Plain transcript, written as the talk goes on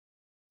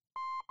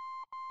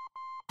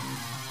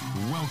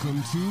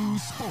Welcome to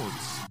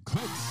Sports,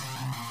 Clicks,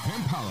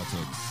 and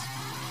Politics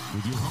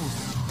with your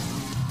hosts,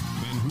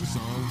 Ben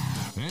Husong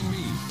and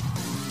me,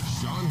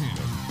 Sean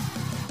Hannon.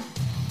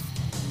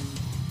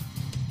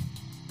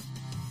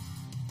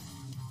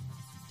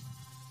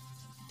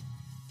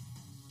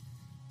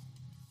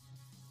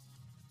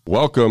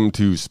 Welcome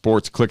to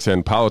Sports, Clicks,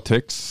 and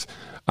Politics.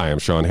 I am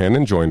Sean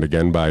Hannon, joined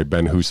again by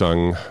Ben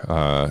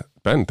Husong.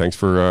 Ben, thanks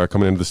for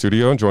coming into the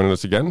studio and joining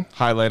us again.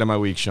 Highlight of my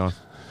week, Sean.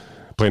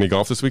 Play any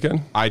golf this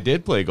weekend? I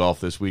did play golf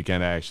this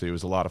weekend, actually. It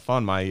was a lot of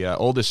fun. My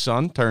oldest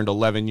son turned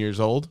 11 years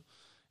old,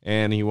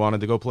 and he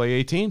wanted to go play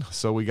 18.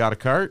 So we got a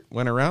cart,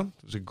 went around.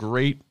 It was a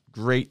great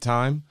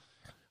time.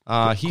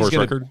 Course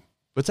record?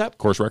 What's that?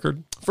 Course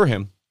record? For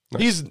him.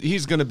 Nice.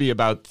 He's going to be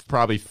about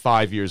probably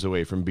 5 years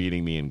away from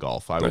beating me in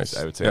golf. I would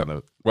say on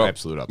the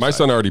absolute upside. My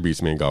son already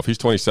beats me in golf. He's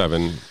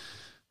 27.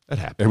 That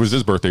happens. It was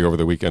his birthday over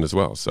the weekend as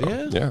well. So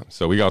yeah.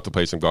 So we got to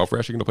play some golf. We're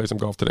actually going to play some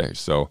golf today.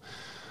 So,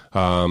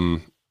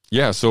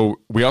 so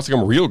we also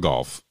got real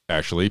golf,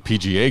 actually.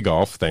 PGA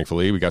golf,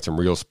 thankfully. We got some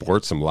real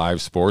sports, some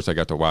live sports. I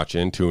got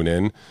to tune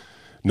in.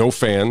 No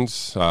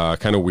fans,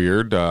 kind of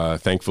weird.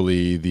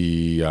 Thankfully,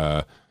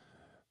 the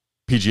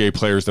PGA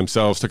players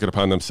themselves took it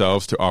upon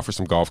themselves to offer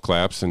some golf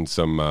claps and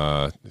some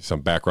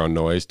background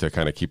noise to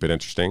kind of keep it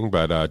interesting.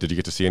 But did you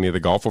get to see any of the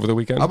golf over the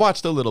weekend? I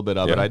watched a little bit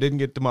of it. I didn't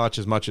get to watch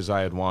as much as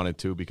I had wanted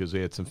to because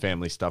we had some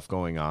family stuff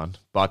going on.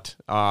 But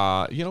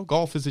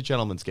golf is a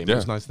gentleman's game. It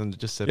was nice of them to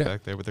just sit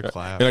back there with their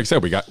clap. And like I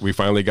said, we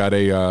finally got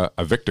a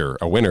victor,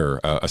 a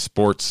winner, a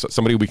sports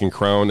somebody we can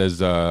crown as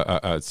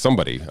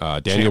somebody.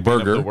 Daniel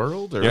Berger, of the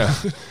world, or? Yeah,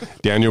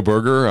 Daniel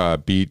Berger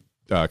beat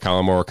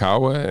Colin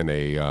Morikawa in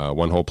a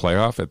one-hole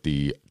playoff at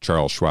the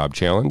Charles Schwab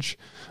Challenge,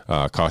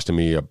 costing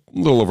me a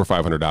little over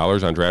 $500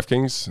 on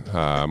DraftKings.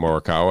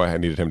 Morikawa, I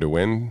needed him to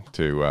win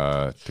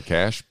to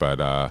cash, but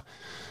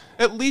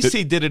at least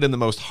he did it in the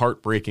most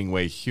heartbreaking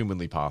way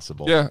humanly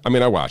possible. Yeah, I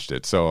mean, I watched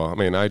it, so I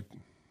mean, I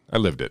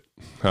lived it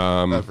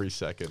every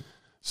second.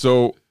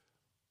 So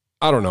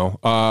I don't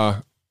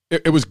know.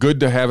 It was good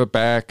to have it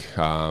back.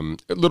 A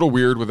little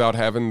weird without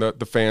having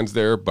the fans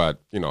there, but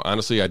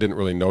honestly, I didn't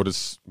really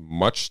notice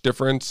much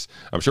difference.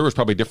 I'm sure it was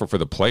probably different for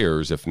the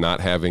players if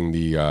not having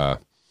the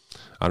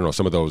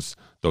some of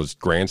those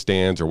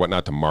grandstands or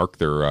whatnot to mark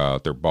their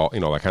ball,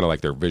 like kind of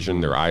like their vision,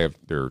 their eye of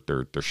their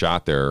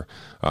shot there.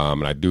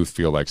 And I do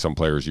feel like some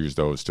players use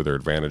those to their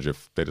advantage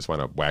if they just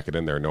want to whack it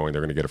in there, knowing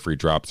they're going to get a free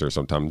drop there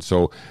sometimes.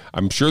 So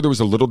I'm sure there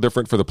was a little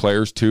different for the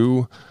players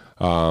too,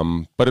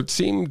 but it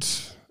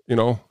seemed,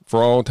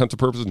 for all intents and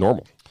purposes,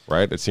 normal,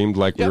 right? It seemed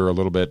like we were a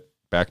little bit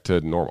back to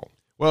normal.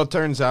 Well, it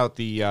turns out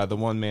the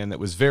one man that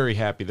was very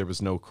happy there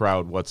was no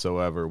crowd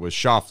whatsoever was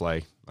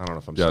Schauffele. I don't know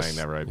if I'm saying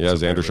that right. Yeah,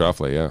 Xander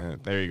Schauffele, yeah.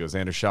 There you go,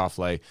 Xander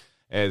Schauffele,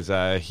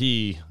 as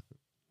he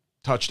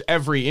touched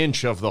every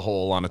inch of the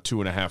hole on a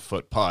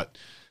 2.5-foot putt.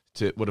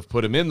 Would have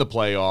put him in the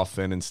playoff,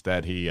 and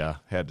instead he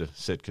had to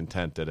sit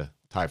content at a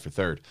tie for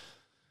third.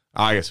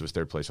 I guess it was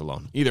third place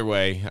alone. Either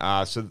way,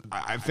 so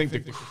I think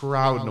the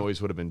crowd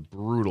noise would have been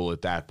brutal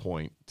at that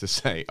point to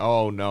say,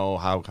 oh, no,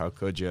 how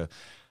could you?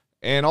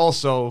 And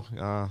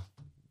also,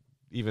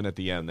 even at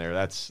the end there,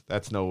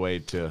 that's no way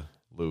to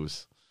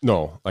lose.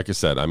 No, like I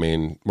said, I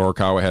mean,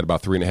 Morikawa had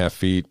about 3.5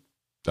 feet,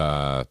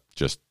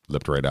 just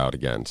lipped right out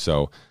again.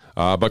 So,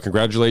 but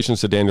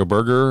congratulations to Daniel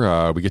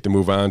Berger. We get to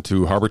move on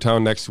to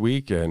Harbortown next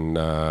week and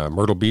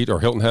Myrtle Beach, or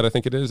Hilton Head, I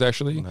think it is,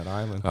 actually. Hilton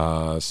Head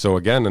Island. So,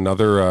 again,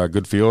 another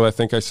good field I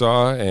think I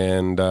saw,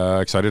 and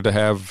excited to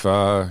have,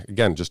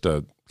 again, just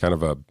a kind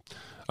of a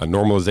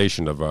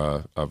normalization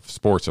of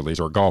sports, at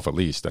least, or golf at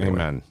least. Anyway.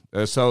 Amen.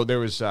 So there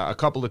was a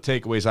couple of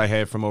takeaways I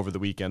had from over the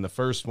weekend. The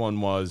first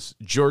one was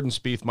Jordan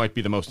Spieth might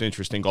be the most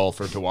interesting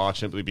golfer to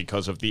watch simply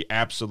because of the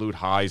absolute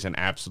highs and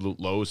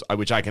absolute lows,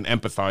 which I can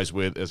empathize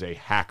with as a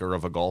hacker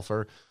of a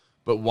golfer.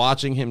 But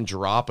watching him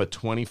drop a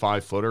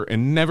 25-footer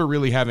and never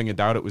really having a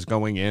doubt it was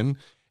going in,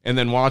 and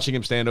then watching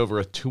him stand over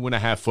a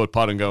 2.5-foot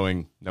putt and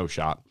going, no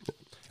shot.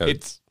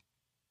 It's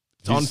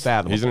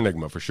unfathomable. He's an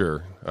enigma for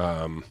sure.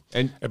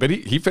 But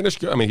he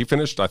finished good. I mean,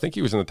 I think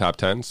he was in the top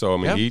 10. So, I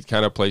mean, he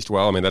kind of placed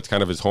well. I mean, that's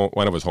kind of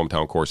one of his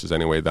hometown courses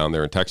anyway, down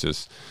there in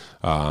Texas.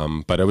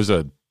 But it was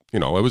a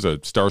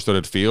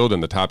star-studded field,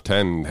 and the top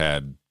 10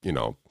 had,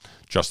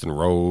 Justin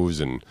Rose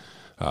and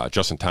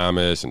Justin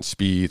Thomas and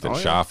Spieth and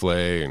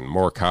Schauffele and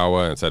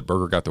Morikawa, and said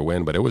Berger got the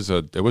win. But it was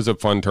a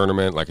fun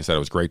tournament. Like I said, it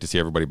was great to see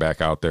everybody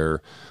back out there.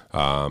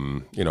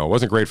 It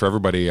wasn't great for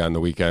everybody on the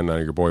weekend.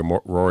 Your boy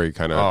Rory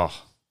kind of.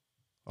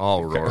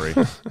 Oh, Rory.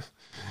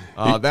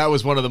 That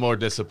was one of the more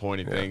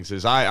disappointing things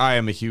is I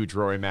am a huge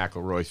Rory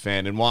McIlroy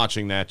fan, and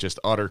watching that just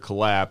utter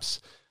collapse,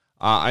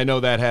 I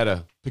know that had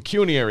a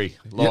pecuniary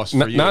loss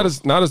for you. Not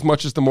as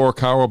much as the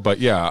Morikawa, but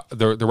yeah,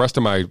 the rest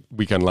of my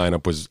weekend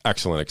lineup was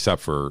excellent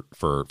except for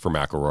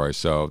McIlroy.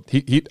 So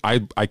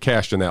I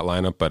cashed in that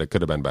lineup, but it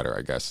could have been better,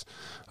 I guess.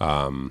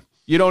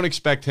 You don't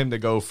expect him to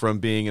go from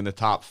being in the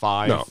top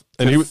 5 and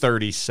to he was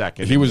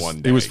 32nd. He was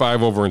one day. He was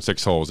 5 over in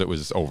 6 holes. It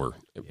was over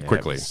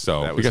quickly,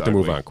 so we got to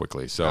move on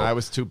quickly. So that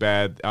was too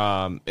bad.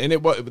 And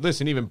it was.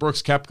 Listen, even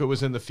Brooks Koepka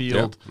was in the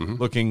field,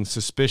 looking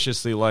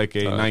suspiciously like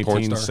a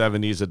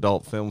 1970s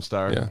adult film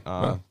star. Yeah,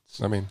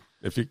 I mean,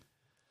 if he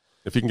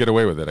can get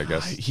away with it, I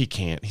guess he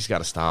can't. He's got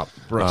to stop.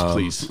 Brooks,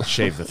 please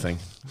shave the thing.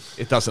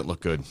 It doesn't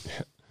look good.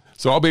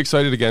 So I'll be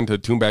excited again to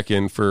tune back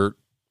in for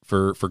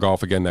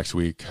golf again next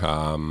week.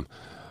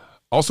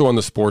 Also on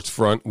the sports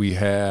front, we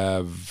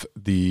have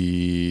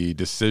the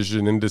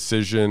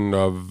indecision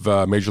of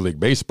Major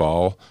League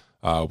Baseball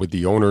with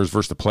the owners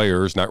versus the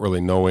players not really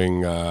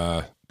knowing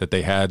that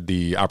they had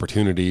the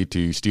opportunity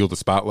to steal the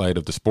spotlight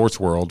of the sports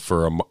world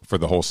for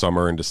the whole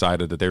summer and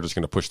decided that they're just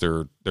going to push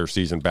their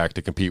season back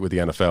to compete with the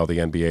NFL, the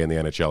NBA, and the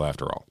NHL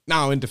after all.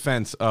 Now, in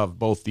defense of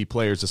both the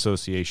Players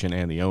Association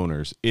and the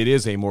owners, it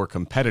is a more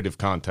competitive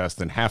contest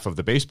than half of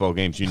the baseball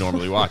games you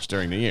normally watch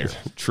during the year.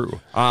 True.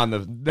 On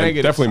the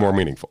negative definitely more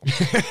meaningful.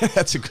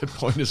 That's a good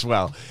point as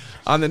well.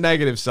 On the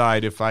negative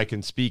side, if I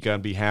can speak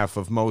on behalf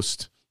of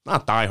most,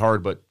 not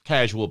diehard, but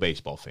casual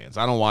baseball fans.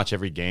 I don't watch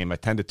every game. I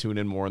tend to tune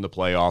in more in the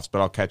playoffs,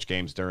 but I'll catch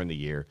games during the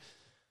year.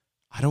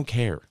 I don't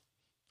care.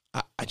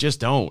 I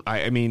just don't.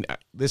 I mean,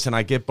 listen,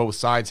 I get both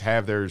sides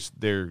have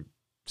their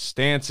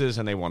stances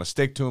and they want to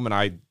stick to them,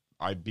 and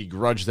I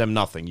begrudge them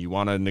nothing. You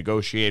want to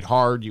negotiate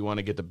hard. You want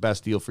to get the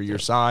best deal for your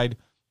side.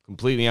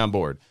 Completely on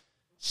board.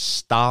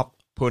 Stop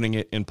putting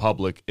it in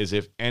public as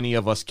if any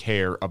of us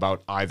care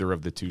about either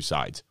of the two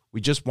sides. We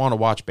just want to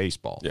watch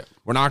baseball. Yeah.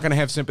 We're not going to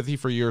have sympathy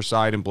for your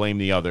side and blame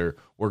the other.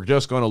 We're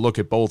just going to look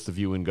at both of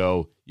you and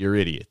go, you're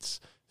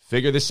idiots.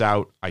 Figure this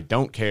out. I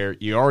don't care.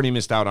 You already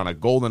missed out on a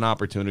golden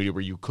opportunity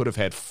where you could have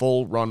had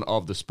full run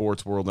of the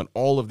sports world and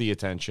all of the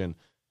attention,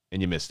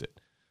 and you missed it.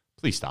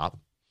 Please stop.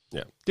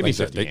 Yeah. Give me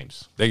 50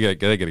 games. They got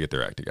to get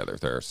their act together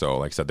there. So,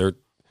 like I said,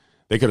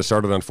 they could have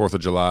started on 4th of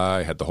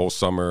July, had the whole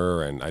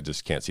summer, and I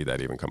just can't see that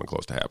even coming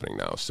close to happening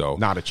now. So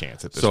not a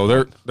chance at this point.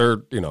 So they're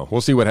we'll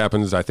see what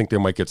happens. I think they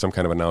might get some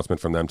kind of announcement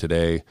from them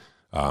today.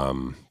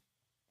 I'm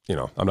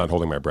not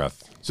holding my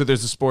breath. So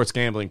there's a sports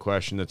gambling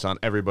question that's on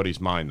everybody's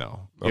mind,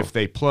 though. Oh. If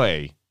they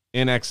play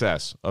in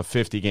excess of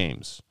 50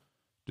 games,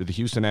 do the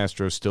Houston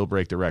Astros still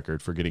break the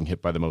record for getting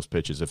hit by the most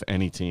pitches of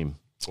any team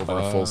over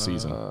a full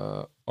season?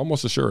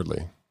 Almost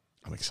assuredly.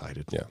 I'm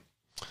excited. Yeah.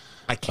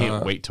 I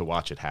can't wait to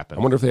watch it happen.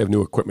 I wonder if they have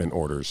new equipment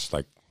orders,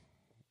 like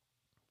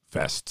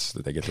vests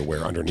that they get to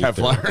wear underneath.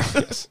 Kevlar.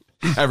 Yes.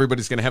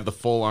 Everybody's going to have the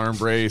full arm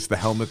brace, the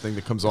helmet thing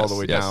that comes all the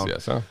way down.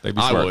 Yes, huh? They'd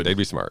be smart. They'd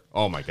be smart.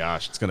 Oh, my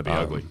gosh. It's going to be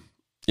ugly.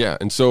 Yeah,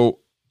 and so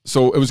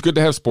it was good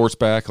to have sports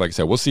back. Like I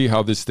said, we'll see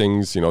how this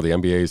thing's, the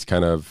NBA is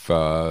kind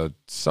of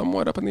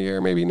somewhat up in the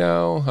air maybe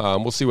now.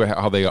 We'll see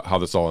how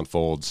this all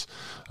unfolds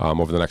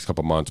over the next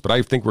couple months. But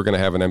I think we're going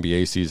to have an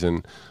NBA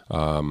season.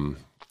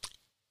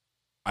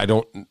 I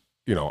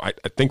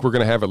think we're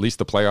going to have at least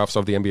the playoffs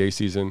of the NBA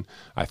season.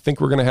 I think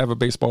we're going to have a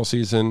baseball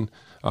season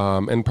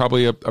and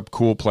probably a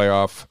cool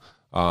playoff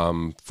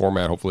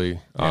format, hopefully.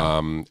 Yeah.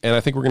 And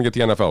I think we're going to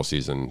get the NFL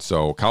season.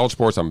 So college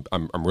sports, I'm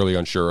really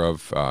unsure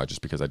of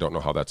just because I don't know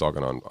how that's all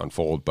going to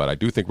unfold. But I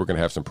do think we're going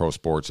to have some pro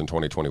sports in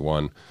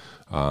 2021.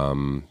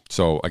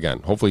 So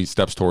again, hopefully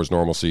steps towards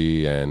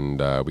normalcy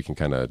and we can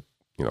kind of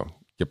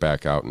get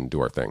back out and do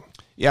our thing.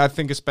 Yeah, I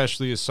think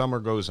especially as summer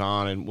goes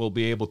on, and we'll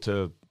be able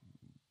to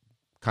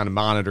kind of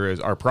monitor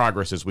our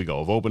progress as we go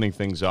of opening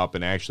things up.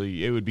 And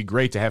actually, it would be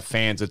great to have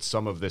fans at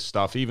some of this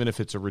stuff, even if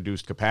it's a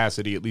reduced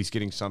capacity, at least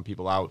getting some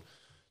people out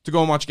to go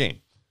and watch a game.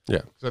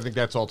 Yeah. So I think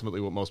that's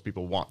ultimately what most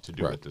people want to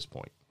do at this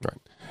point. Right.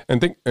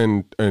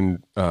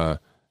 And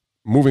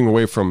moving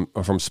away from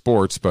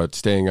sports, but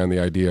staying on the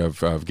idea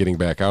of getting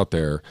back out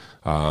there,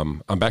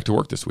 I'm back to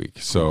work this week.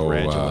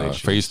 So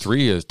phase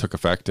 3 took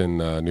effect in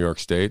New York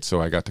State.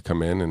 So I got to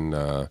come in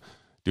and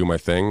do my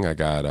thing.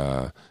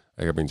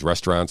 That means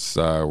restaurants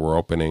were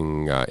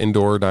opening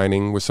indoor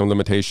dining with some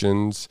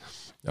limitations.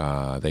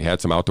 They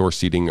had some outdoor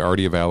seating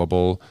already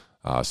available.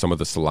 Some of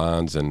the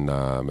salons and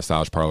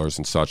massage parlors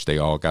and such, they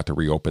all got to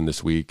reopen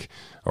this week,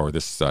 or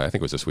this, I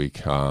think it was this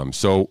week.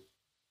 So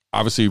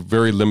obviously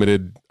very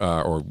limited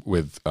or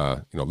with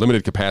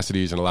limited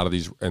capacities in a lot of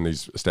these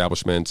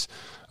establishments,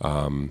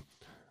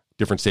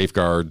 different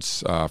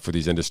safeguards for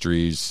these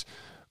industries.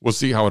 We'll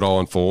see how it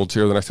all unfolds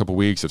here the next couple of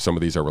weeks. If some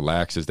of these are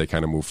relaxed as they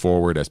kind of move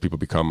forward, as people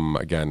become,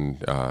 again,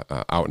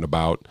 out and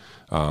about.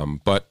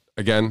 But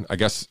again, I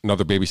guess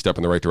another baby step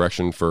in the right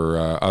direction for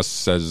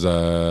us as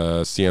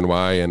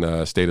CNY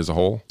and state as a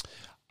whole.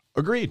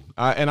 Agreed.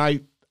 And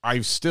I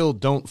still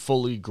don't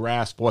fully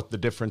grasp what the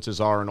differences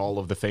are in all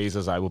of the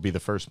phases. I will be the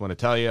first one to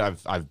tell you.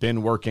 I've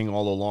been working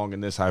all along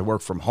in this. I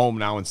work from home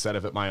now instead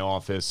of at my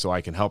office, so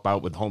I can help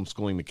out with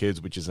homeschooling the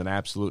kids, which is an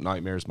absolute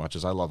nightmare as much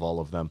as I love all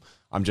of them.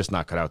 I'm just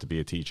not cut out to be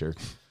a teacher.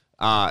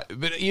 But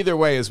either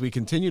way, as we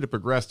continue to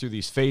progress through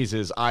these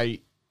phases,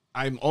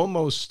 I'm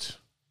almost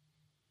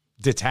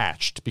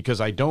detached because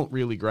I don't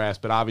really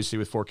grasp it. Obviously,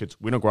 with 4 kids,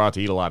 we don't go out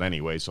to eat a lot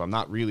anyway, so I'm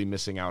not really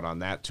missing out on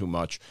that too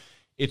much.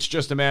 It's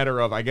just a matter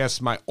of, I guess,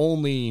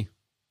 the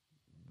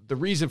the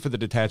reason for the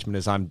detachment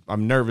is I'm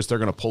nervous they're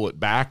going to pull it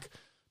back.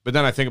 But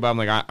then I think about it, I'm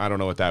like, I don't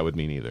know what that would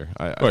mean either.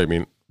 I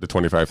mean, the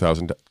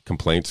 25,000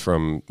 complaints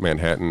from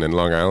Manhattan and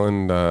Long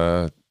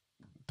Island,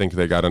 think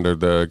they got under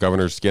the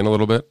governor's skin a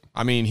little bit?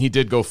 I mean, he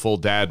did go full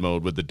dad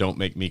mode with the "don't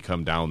make me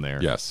come down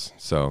there." Yes.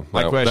 So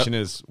my question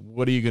is,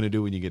 what are you going to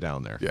do when you get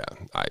down there? Yeah,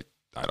 I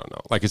don't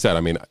know. Like I said,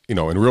 I mean, in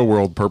real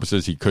world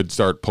purposes, he could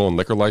start pulling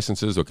liquor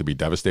licenses, which could be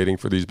devastating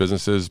for these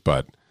businesses.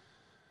 But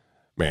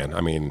man,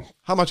 I mean,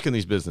 how much can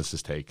these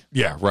businesses take?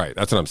 Yeah, right.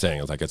 That's what I'm saying.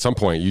 It's like at some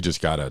point you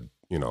just gotta,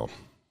 I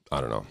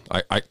don't know.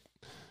 I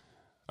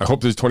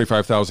hope there's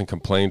 25,000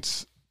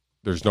 complaints.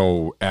 There's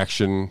no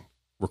action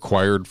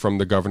required from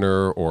the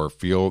governor or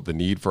feel the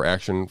need for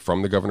action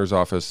from the governor's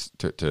office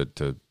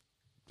to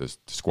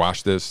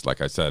squash this.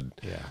 Like I said,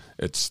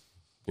 it's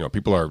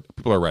people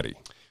are ready.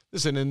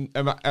 Listen, and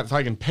if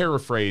I can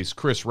paraphrase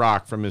Chris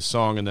Rock from his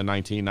song in the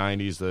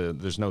 1990s,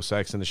 "There's no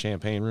sex in the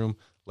champagne room,"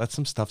 let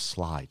some stuff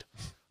slide.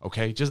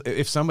 Okay, just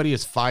if somebody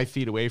is 5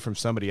 feet away from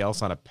somebody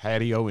else on a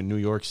patio in New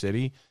York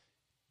City,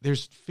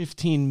 there's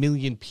 15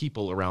 million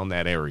people around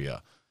that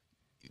area.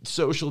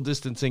 Social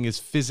distancing is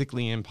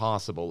physically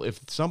impossible.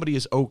 If somebody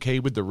is okay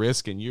with the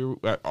risk and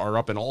you are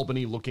up in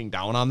Albany looking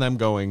down on them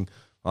going,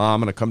 I'm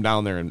going to come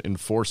down there and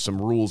enforce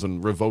some rules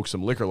and revoke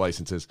some liquor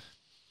licenses,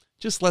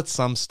 just let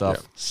some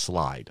stuff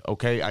slide,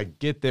 okay? I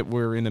get that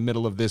we're in the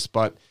middle of this,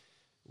 but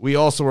we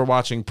also are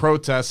watching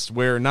protests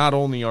where not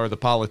only are the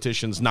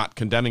politicians not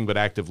condemning but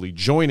actively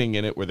joining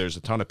in it, where there's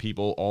a ton of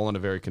people all in a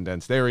very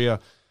condensed area,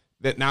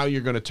 that now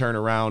you're going to turn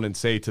around and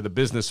say to the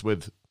business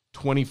with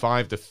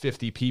 25 to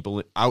 50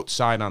 people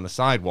outside on the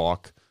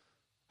sidewalk,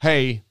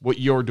 hey, what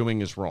you're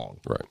doing is wrong.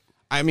 Right.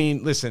 I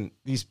mean, listen,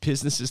 these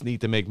businesses need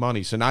to make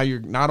money. So now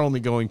you're not only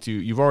going to,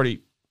 you've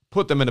already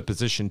put them in a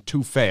position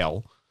to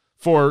fail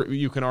for,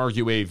 you can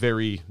argue, a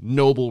very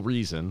noble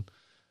reason.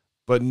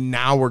 But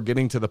now we're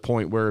getting to the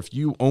point where if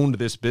you owned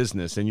this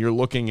business and you're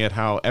looking at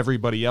how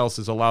everybody else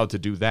is allowed to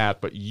do that,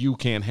 but you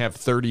can't have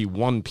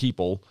 31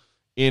 people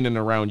in and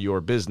around your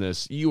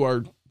business, you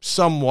are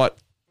somewhat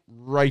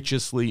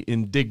righteously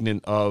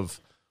indignant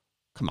of,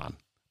 come on.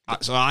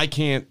 So I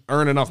can't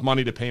earn enough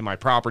money to pay my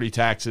property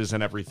taxes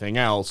and everything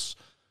else,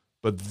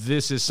 but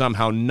this is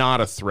somehow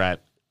not a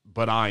threat,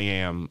 but I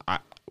am.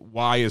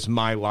 Why is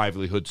my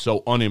livelihood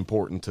so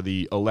unimportant to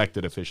the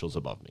elected officials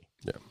above me?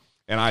 Yeah.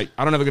 And I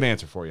don't have a good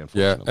answer for you,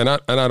 unfortunately. Yeah,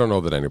 and I don't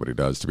know that anybody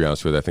does, to be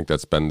honest with you. I think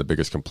that's been the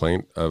biggest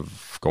complaint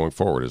of going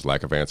forward is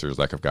lack of answers,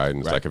 lack of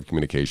guidance, lack of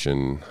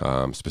communication,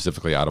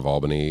 specifically out of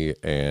Albany.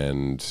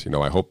 And,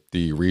 I hope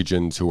the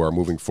regions who are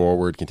moving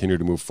forward continue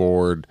to move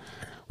forward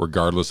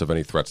regardless of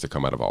any threats that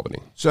come out of Albany.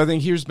 So I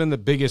think here's been the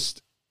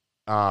biggest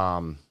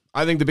the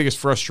biggest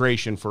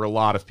frustration for a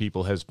lot of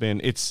people has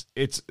been it's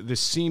the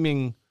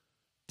seeming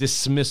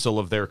dismissal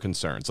of their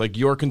concerns. Like,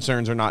 your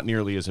concerns are not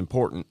nearly as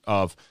important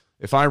of,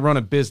 if I run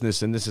a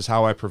business and this is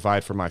how I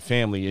provide for my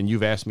family and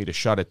you've asked me to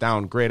shut it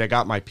down, great, I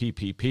got my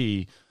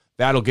PPP.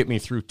 That'll get me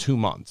through 2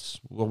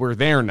 months. Well, we're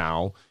there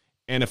now.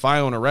 And if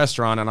I own a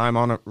restaurant and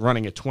I'm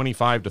running at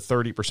 25 to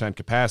 30%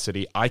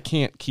 capacity, I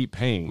can't keep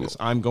paying this.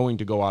 I'm going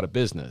to go out of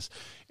business.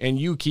 And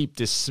you keep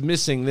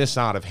dismissing this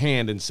out of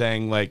hand and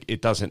saying, like,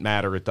 it doesn't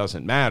matter, it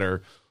doesn't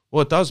matter.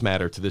 Well, it does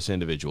matter to this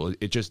individual.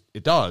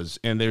 It does.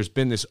 And there's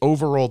been this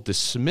overall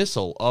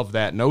dismissal of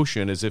that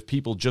notion as if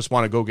people just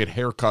want to go get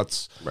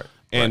haircuts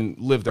and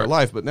live their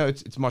life. But no,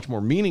 it's much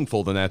more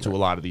meaningful than that to a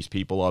lot of these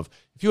people. Of,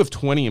 if you have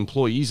 20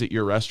 employees at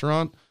your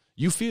restaurant,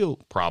 you feel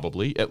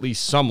probably at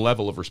least some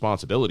level of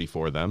responsibility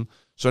for them.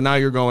 So now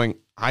you're going,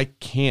 I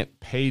can't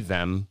pay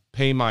them,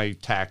 pay my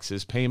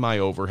taxes, pay my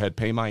overhead,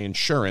 pay my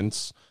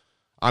insurance.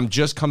 I'm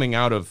just coming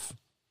out of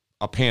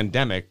a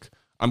pandemic.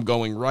 I'm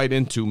going right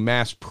into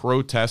mass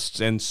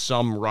protests and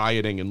some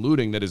rioting and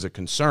looting that is a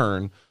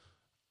concern.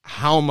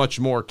 How much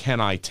more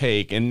can I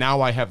take? And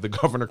now I have the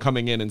governor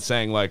coming in and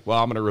saying, like, well,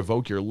 I'm going to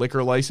revoke your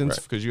liquor license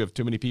because you have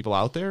too many people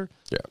out there.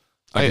 Yeah.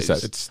 Like I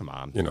said, it's, come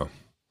on.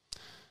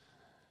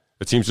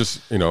 It seems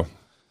just,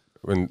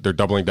 when they're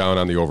doubling down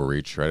on the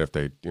overreach, right? If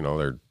they,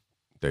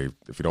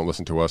 if you don't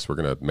listen to us, we're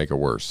going to make it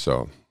worse.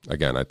 So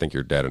again, I think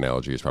your dad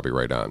analogy is probably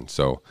right on.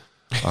 So,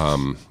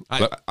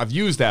 I've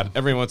used that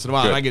every once in a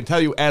while. And I can tell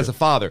you, as a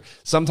father,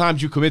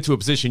 sometimes you commit to a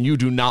position you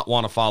do not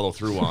want to follow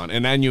through on.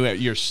 And then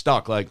you're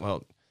stuck like,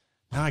 well,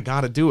 now I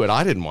got to do it.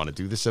 I didn't want to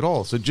do this at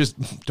all. So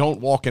just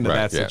don't walk into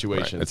that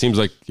situation. Right. It seems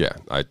like,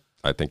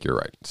 I think you're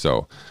right.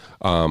 So,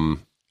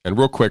 and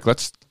real quick,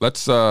 let's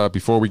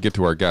before we get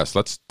to our guests,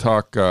 let's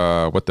talk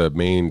what the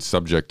main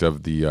subject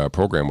of the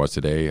program was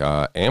today.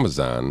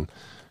 Amazon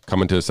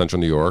coming to Central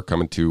New York,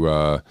 coming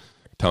to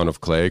town of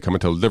Clay, coming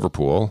to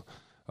Liverpool,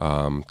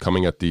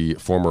 coming at the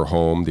former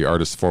home, the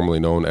artist formerly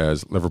known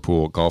as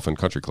Liverpool Golf and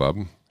Country Club.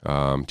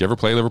 Do you ever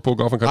play Liverpool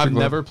Golf and Country Club?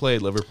 I've never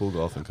played Liverpool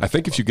Golf and Country Club. I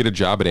think if you get a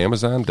job at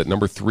Amazon, that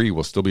number 3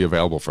 will still be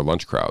available for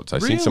lunch crowds.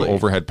 I've seen some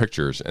overhead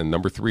pictures, and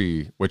number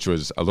 3, which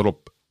was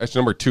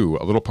number 2,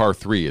 a little par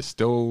 3, is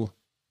still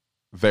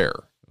there.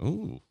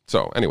 Ooh.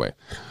 So anyway,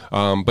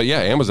 but yeah,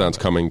 Amazon's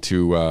coming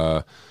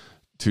to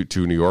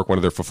New York, one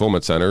of their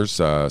fulfillment centers,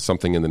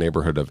 something in the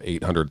neighborhood of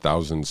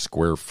 800,000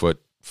 square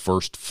foot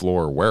first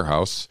floor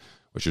warehouse,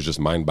 which is just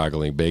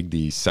mind-bogglingly big,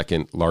 the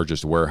second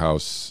largest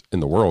warehouse in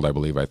the world, I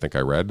believe. I think I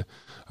read,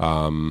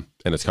 and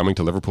it's coming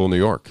to Liverpool, New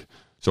York.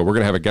 So we're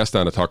going to have a guest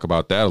on to talk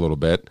about that a little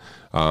bit.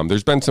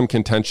 There's been some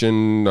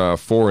contention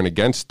for and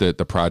against the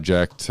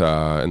project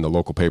in the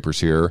local papers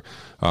here.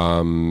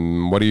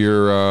 What are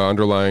your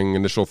underlying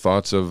initial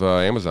thoughts of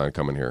Amazon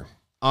coming here?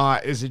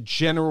 As a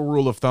general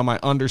rule of thumb, I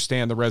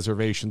understand the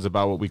reservations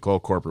about what we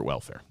call corporate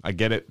welfare. I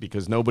get it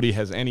because nobody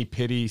has any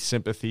pity,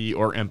 sympathy,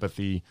 or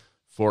empathy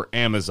for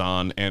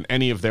Amazon and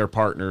any of their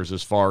partners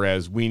as far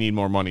as we need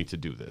more money to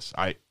do this.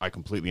 I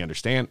completely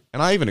understand,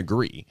 and I even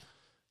agree.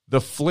 The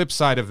flip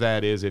side of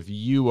that is if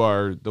you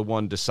are the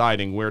one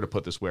deciding where to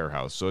put this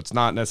warehouse, so it's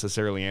not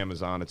necessarily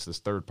Amazon, it's this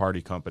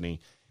third-party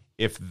company.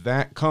 If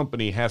that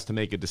company has to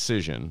make a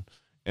decision,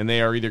 and they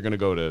are either going to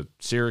go to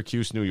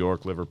Syracuse, New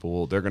York,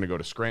 Liverpool, they're going to go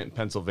to Scranton,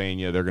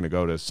 Pennsylvania, they're going to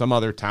go to some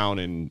other town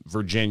in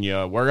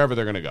Virginia, wherever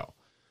they're going to go,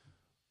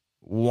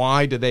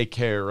 why do they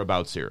care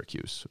about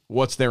Syracuse?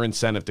 What's their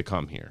incentive to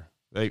come here?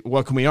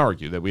 What can we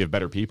argue? That we have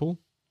better people?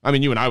 I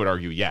mean, you and I would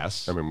argue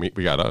yes. I mean,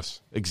 we got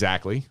us.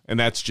 Exactly. And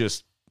that's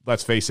just,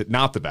 let's face it,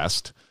 not the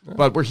best,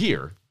 but we're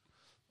here.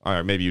 All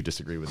right, maybe you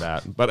disagree with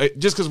that. But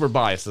just because we're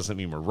biased doesn't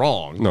mean we're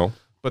wrong. No.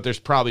 But there's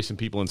probably some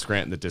people in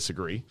Scranton that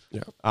disagree.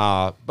 Yeah.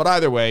 But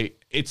either way,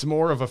 it's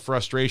more of a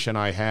frustration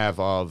I have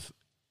of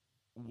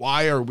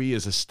why are we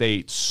as a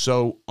state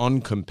so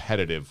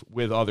uncompetitive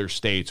with other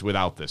states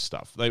without this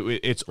stuff? Like,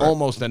 it's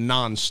almost a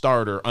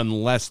non-starter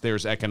unless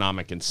there's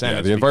economic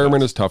incentives. Yeah, the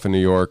environment is tough in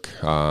New York,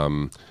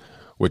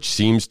 which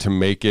seems to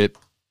make it,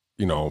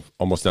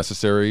 almost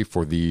necessary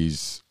for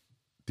these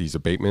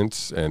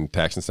abatements and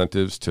tax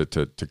incentives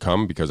to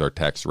come because our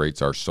tax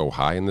rates are so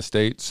high in the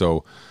state.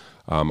 So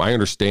I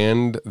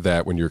understand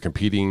that when you're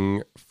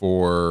competing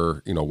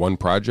for one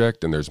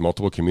project and there's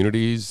multiple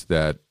communities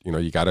that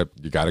you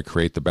gotta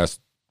create the best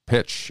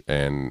pitch,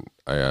 and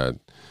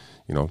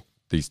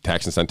these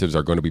tax incentives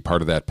are going to be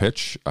part of that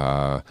pitch.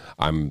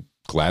 I'm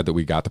glad that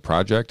we got the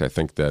project. I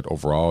think that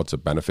overall it's a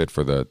benefit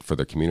for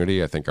the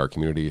community. I think our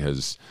community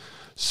has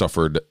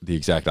suffered the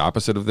exact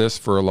opposite of this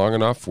for long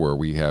enough, where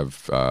we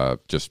have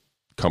just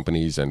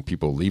companies and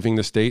people leaving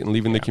the state and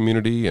leaving the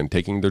community and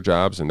taking their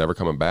jobs and never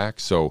coming back.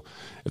 So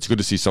it's good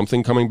to see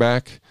something coming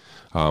back.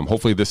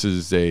 Hopefully this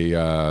is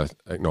a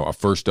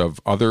first of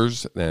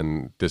others,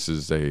 and this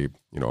is a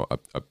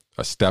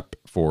step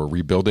for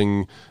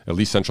rebuilding at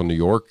least central New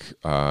York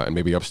and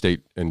maybe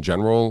upstate in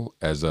general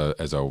as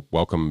a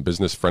welcome,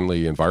 business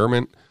friendly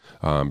environment.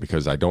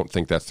 Because I don't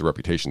think that's the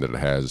reputation that it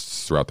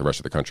has throughout the rest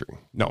of the country.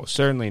 No,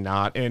 certainly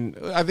not. And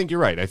I think you're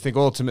right. I think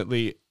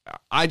ultimately,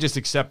 I just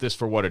accept this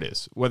for what it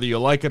is. Whether you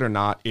like it or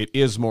not, it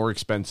is more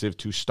expensive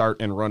to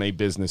start and run a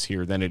business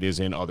here than it is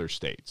in other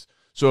states.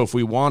 So if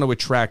we want to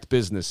attract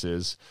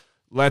businesses,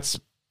 let's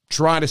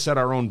try to set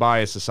our own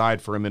bias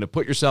aside for a minute.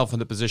 Put yourself in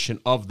the position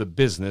of the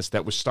business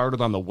that was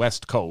started on the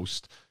West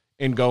Coast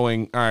and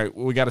going, all right,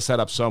 we got to set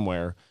up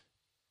somewhere.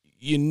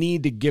 You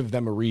need to give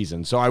them a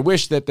reason. So I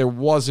wish that there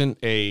wasn't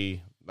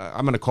I'm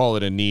going to call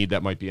it a need.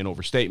 That might be an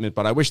overstatement,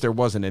 but I wish there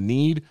wasn't a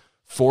need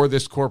for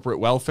this corporate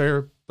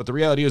welfare. But the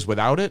reality is,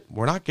 without it,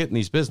 we're not getting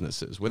these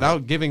businesses.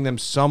 Without giving them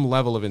some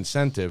level of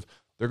incentive,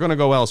 they're going to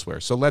go elsewhere.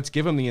 So let's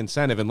give them the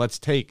incentive, and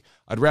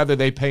I'd rather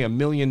they pay $1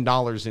 million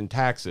in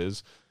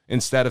taxes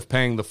instead of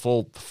paying the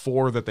full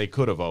 $4 that they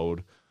could have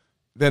owed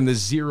than the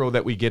 $0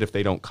 that we get if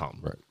they don't come.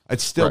 Right.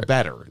 It's still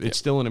better. It's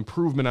still an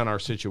improvement on our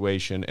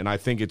situation, and I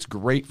think it's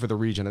great for the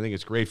region. I think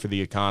it's great for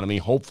the economy.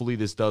 Hopefully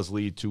this does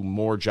lead to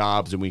more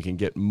jobs and we can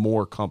get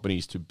more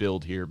companies to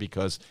build here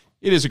because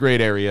it is a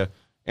great area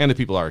and the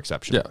people are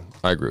exceptional. Yeah,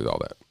 I agree with all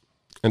that.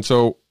 And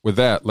so with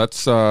that,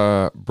 let's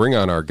bring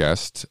on our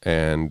guest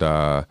and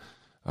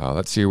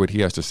let's hear what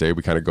he has to say.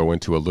 We kind of go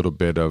into a little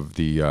bit of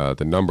the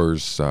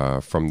numbers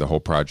from the whole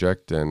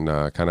project and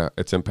kind of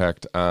its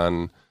impact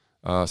on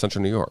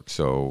Central New York.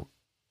 So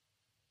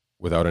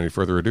without any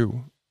further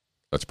ado,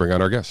 let's bring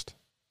on our guest.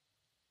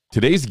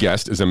 Today's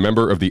guest is a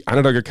member of the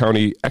Onondaga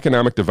County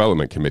Economic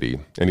Development Committee,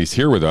 and he's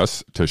here with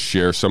us to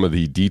share some of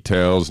the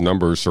details,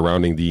 numbers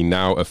surrounding the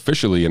now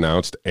officially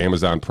announced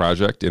Amazon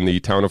project in the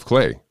town of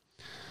Clay.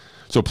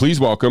 So please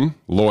welcome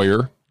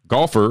lawyer,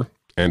 golfer,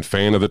 and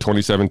fan of the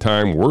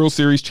 27-time World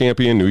Series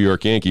champion New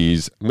York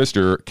Yankees,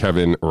 Mr.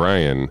 Kevin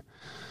Ryan.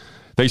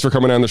 Thanks for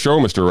coming on the show,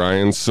 Mr.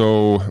 Ryan.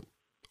 So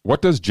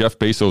what does Jeff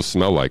Bezos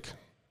smell like?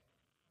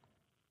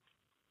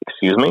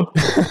 Excuse me?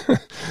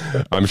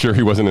 I'm sure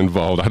he wasn't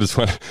involved.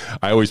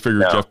 I always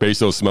figured Jeff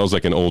Bezos smells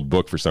like an old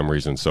book for some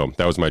reason. So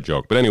that was my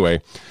joke. But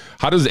anyway,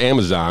 how does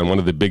Amazon, one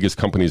of the biggest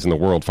companies in the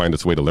world, find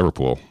its way to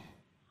Liverpool?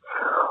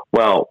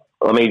 Well,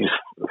 let me just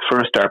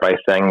first start by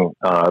saying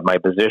my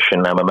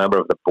position. I'm a member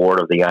of the board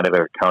of the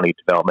Onondaga County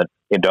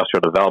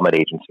Industrial Development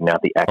Agency, not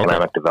the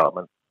Economic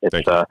Development.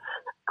 It's a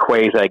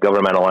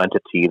quasi-governmental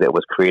entity that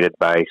was created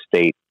by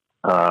state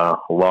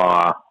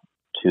law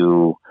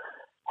to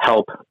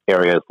help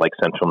areas like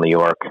Central New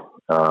York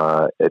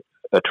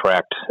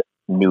attract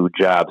new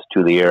jobs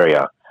to the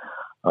area.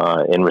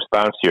 In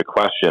response to your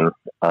question,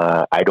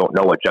 I don't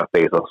know what Jeff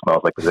Bezos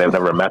smells like because I've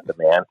never met the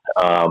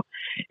man.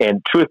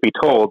 And truth be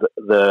told,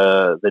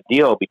 the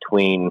deal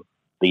between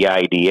the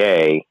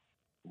IDA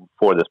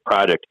for this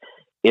project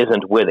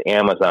isn't with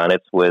Amazon.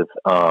 It's with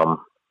a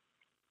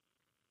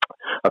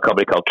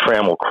company called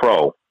Trammell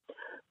Crow,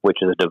 which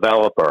is a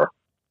developer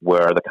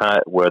where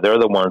they're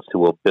the ones who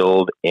will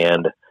build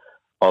and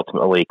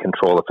ultimately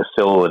control the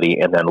facility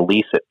and then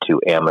lease it to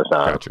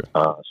Amazon. Gotcha.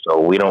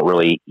 So we don't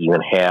really even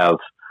have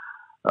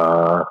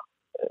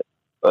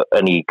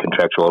any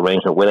contractual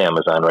arrangement with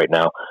Amazon right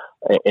now.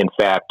 In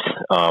fact,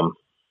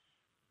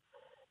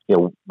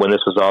 when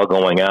this was all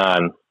going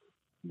on,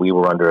 we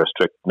were under a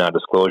strict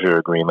non-disclosure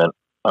agreement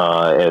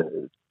as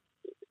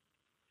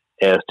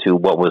to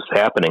what was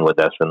happening with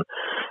this, and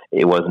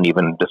it wasn't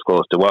even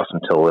disclosed to us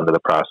until into the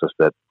process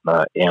that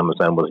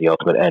Amazon was the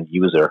ultimate end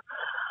user.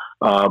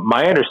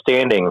 My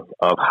understanding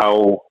of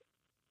how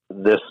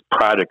this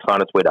project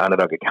found its way to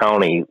Onondaga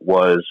County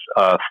was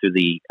through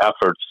the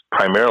efforts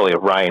primarily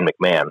of Ryan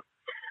McMahon.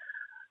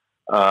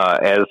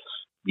 As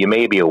you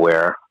may be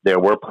aware, there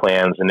were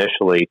plans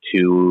initially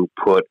to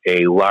put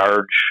a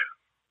large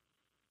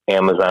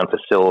Amazon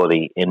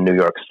facility in New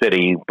York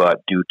City,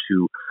 but due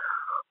to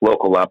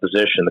local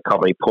opposition, the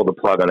company pulled the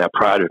plug on that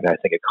project, and I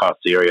think it cost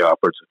the area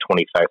upwards of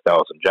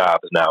 25,000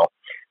 jobs. Now,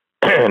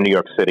 New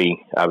York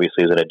City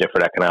obviously is in a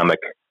different economic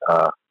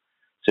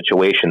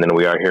situation than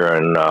we are here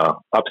in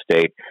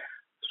upstate,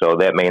 so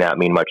that may not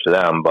mean much to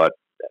them, but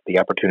the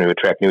opportunity to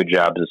attract new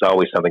jobs is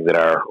always something that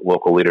our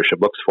local leadership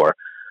looks for.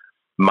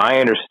 My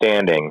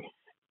understanding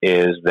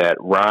is that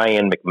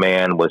Ryan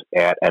McMahon was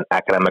at an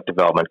economic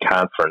development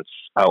conference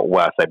out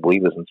west. I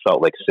believe it was in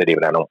Salt Lake City,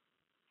 but I'm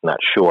not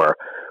sure,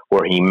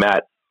 where he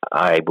met,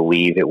 I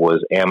believe it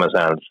was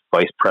Amazon's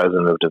vice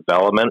president of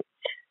development,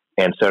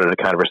 and started a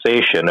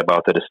conversation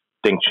about the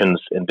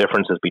distinctions and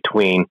differences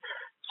between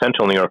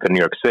Central New York and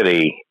New York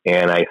City.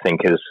 And I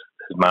think his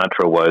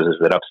mantra is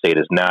that upstate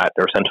is not,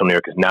 or Central New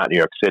York is not New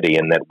York City,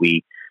 and that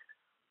we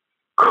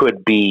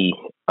could be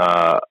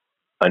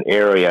an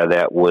area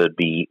that would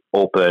be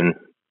open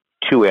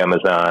to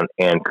Amazon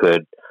and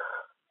could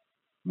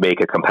make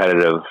a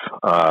competitive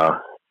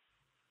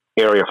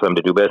area for them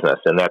to do business.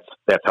 And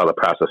that's how the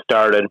process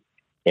started.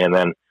 And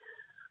then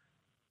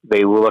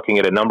they were looking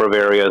at a number of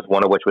areas,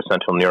 one of which was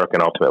Central New York,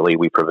 and ultimately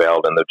we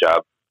prevailed, and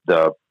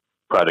the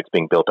project's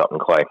being built up in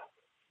Clay.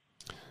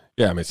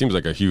 Yeah, I mean, it seems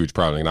like a huge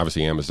project, and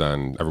obviously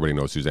Amazon, everybody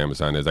knows who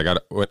Amazon is.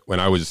 When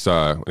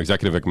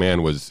Executive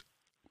McMahon was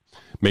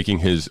making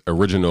his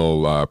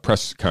original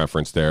press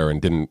conference there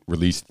and didn't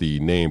release the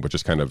name, but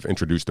just kind of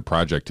introduced the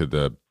project to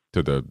the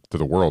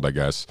world, I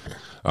guess.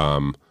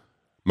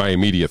 My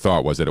immediate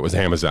thought was that it was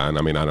Amazon.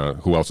 I mean, I don't know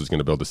who else is going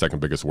to build the second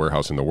biggest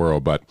warehouse in the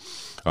world, but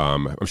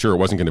I'm sure it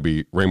wasn't going to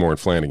be Raymore and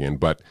Flanagan.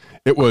 But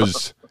it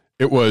was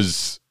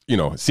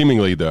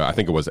seemingly I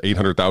think it was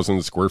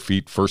 800,000 square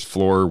feet first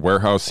floor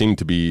warehouse seemed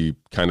to be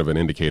kind of an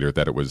indicator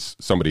that it was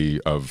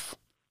somebody of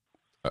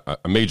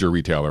a major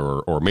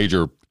retailer or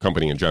major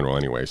company in general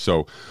anyway.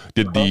 So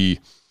did the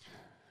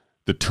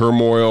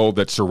turmoil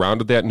that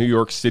surrounded that New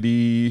York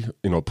City,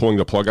 pulling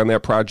the plug on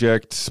that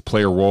project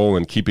play a role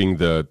in keeping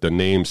the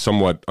name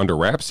somewhat under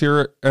wraps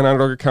here in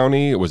Onondaga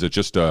County? Was it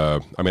just,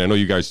 I know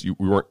you guys,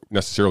 we weren't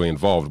necessarily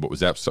involved, but was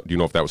that, do you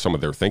know if that was some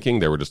of their thinking?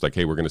 They were just like,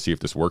 hey, we're going to see if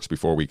this works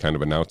before we kind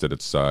of announce that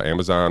it's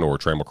Amazon or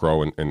Trammell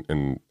Crow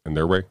in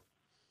their way?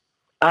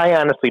 I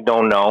honestly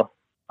don't know.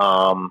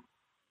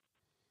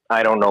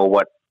 I don't know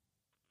what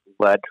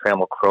led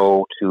Trammell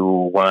Crow to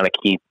want to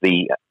keep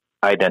the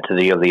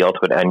identity of the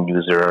ultimate end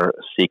user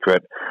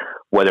secret,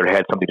 whether it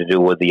had something to do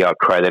with the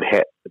outcry that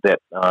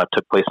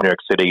took place in New York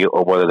City,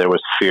 or whether there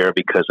was fear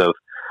because of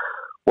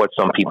what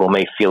some people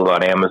may feel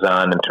about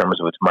Amazon in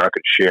terms of its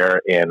market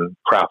share and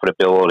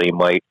profitability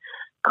might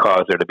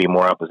cause there to be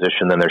more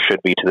opposition than there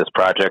should be to this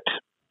project.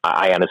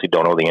 I honestly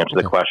don't know the answer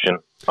to the question.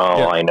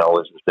 All I know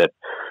is that,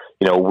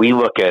 we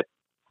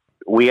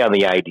on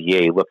the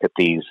IDA look at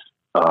these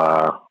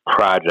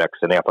projects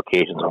and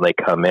applications when they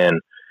come in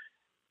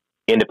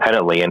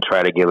independently and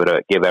try to give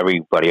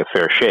everybody a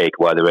fair shake,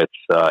 whether it's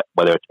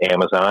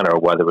Amazon or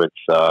whether it's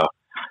a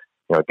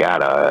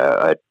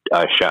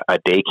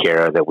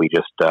daycare that we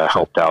just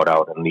helped out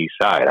on the east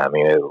side. I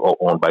mean,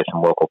 owned by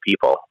some local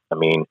people. I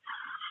mean,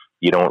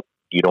 you don't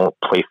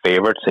play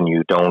favorites, and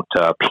you don't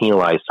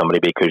penalize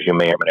somebody because you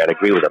may or may not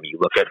agree with them. You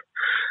look at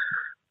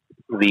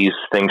these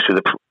things through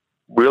the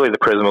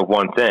prism of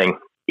one thing: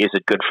 is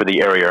it good for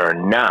the area or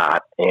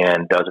not,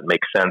 and does it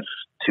make sense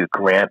to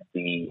grant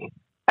the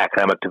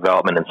economic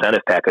development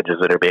incentive packages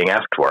that are being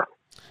asked for?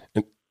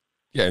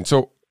 And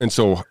so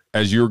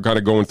as you're kind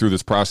of going through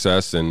this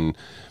process, and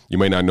you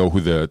may not know who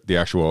the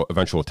actual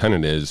eventual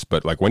tenant is,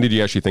 but like, when did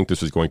you actually think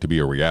this was going to be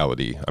a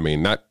reality? I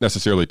mean, not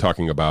necessarily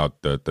talking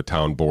about the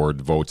town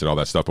board votes and all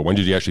that stuff, but when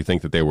did you actually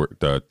think that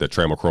that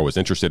Trammell Crow was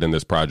interested in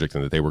this project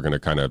and that they were going to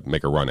kind of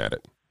make a run at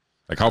it?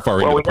 Like, how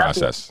far into the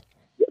process?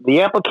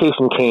 The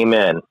application came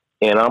in,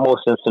 and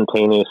almost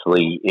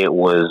instantaneously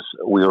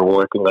we were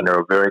working under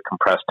a very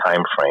compressed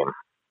time frame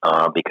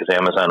because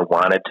Amazon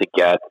wanted to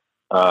get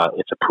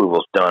its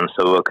approvals done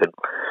so it could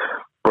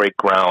break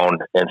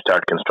ground and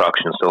start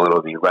construction, so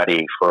it'll be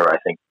ready for, I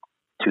think,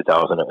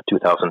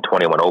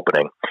 2021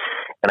 opening.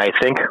 And I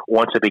think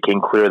once it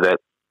became clear that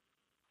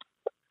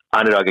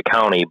Onondaga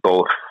County,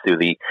 both through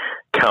the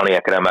County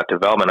Economic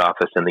Development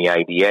Office and the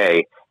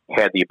IDA,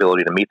 had the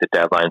ability to meet the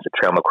deadlines that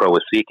Trail McCrow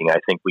was seeking, I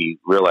think we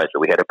realized that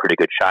we had a pretty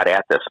good shot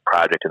at this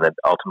project, and that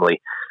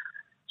ultimately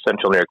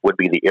Central New York would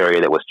be the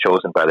area that was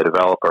chosen by the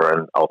developer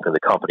and ultimately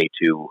the company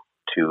to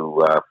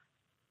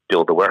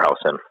build the warehouse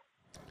in.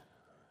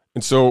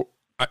 And so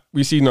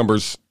we see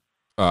numbers.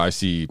 I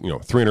see,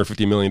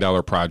 $350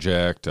 million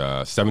project,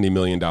 $70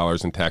 million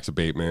in tax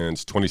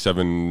abatements,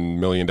 $27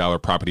 million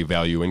property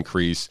value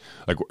increase.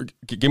 Like,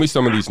 give me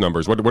some of these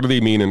numbers. What do they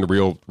mean in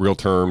real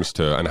terms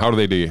and how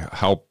do they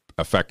help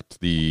affect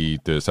the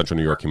Central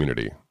New York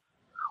community?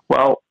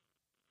 Well,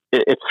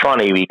 it's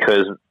funny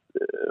because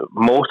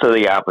most of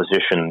the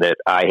opposition that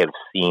I have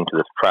seen to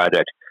this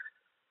project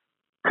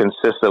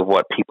consists of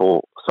what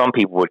some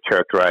people would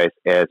characterize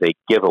as a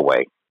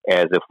giveaway,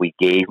 as if we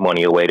gave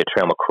money away to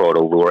Trail McCrow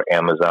to lure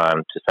Amazon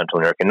to Central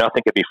New York, and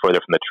nothing could be further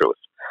from the truth.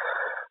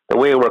 The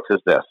way it works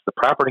is this. The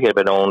property had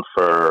been owned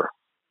for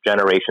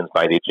generations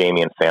by the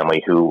Jamian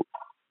family, who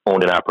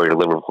owned and operated a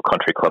Liverpool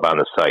Country Club on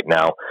the site.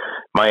 Now,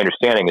 my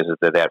understanding is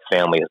that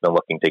family has been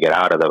looking to get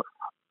out of the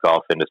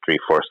golf industry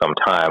for some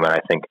time, and I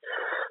think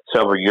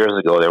several years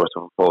ago there was a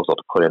proposal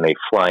to put in a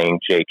Flying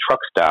J truck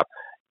stop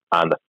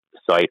on the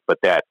site, but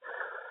that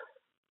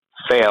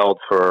failed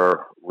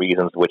for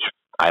reasons which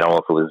I don't know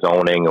if it was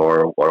zoning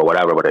or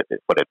whatever, but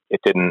it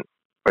didn't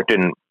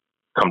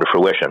come to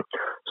fruition.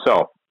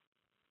 So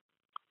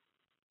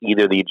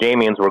either the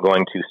Jamians were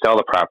going to sell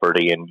the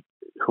property, and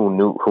who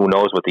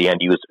knows what the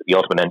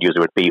ultimate end user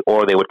would be,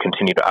 or they would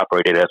continue to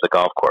operate it as a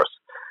golf course.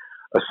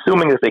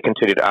 Assuming that they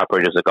continue to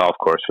operate as a golf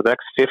course for the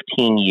next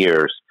 15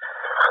 years,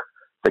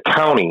 the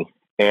county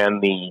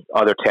and the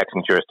other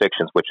taxing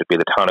jurisdictions, which would be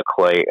the town of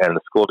Clay and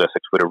the school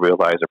districts, would have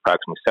realized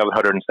approximately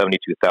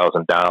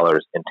 $772,000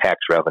 in tax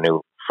revenue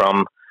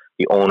from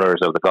the owners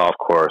of the golf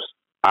course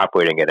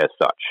operating it as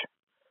such.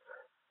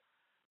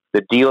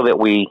 The deal that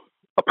we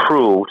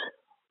approved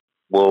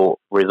will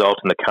result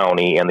in the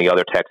county and the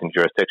other taxing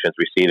jurisdictions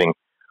receiving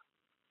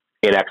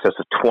in excess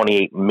of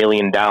 $28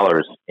 million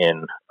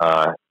in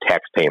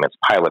tax payments,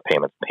 pilot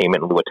payments,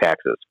 payment in lieu of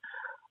taxes.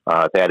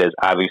 That is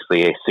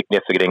obviously a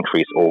significant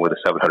increase over the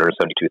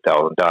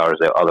 $772,000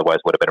 that otherwise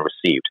would have been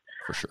received.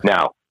 For sure.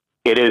 Now,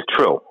 it is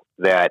true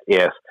that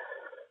if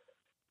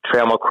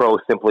Trail McCrow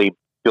simply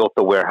built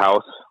the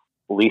warehouse,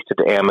 leased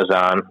it to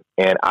Amazon,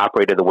 and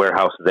operated the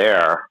warehouse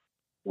there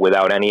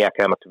without any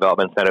economic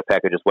development incentive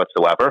packages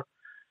whatsoever,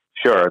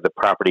 sure, the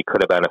property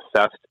could have been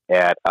assessed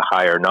at a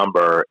higher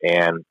number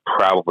and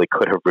probably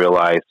could have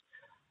realized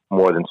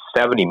more than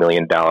 $70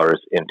 million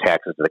in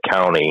taxes to the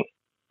county.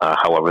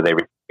 However, they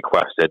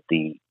requested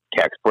the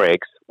tax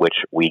breaks, which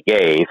we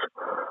gave,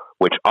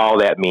 which all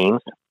that means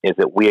is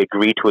that we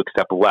agreed to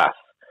accept less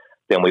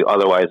than we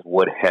otherwise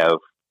would have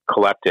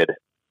collected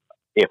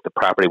if the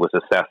property was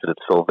assessed at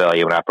its full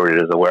value and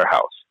operated as a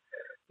warehouse.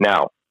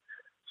 Now,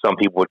 some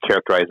people would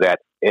characterize that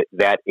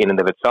in and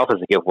of itself as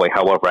a giveaway.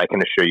 However, I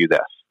can assure you this.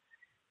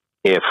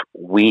 If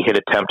we had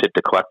attempted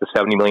to collect the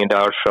 $70 million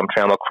from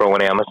Trail McCrow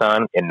and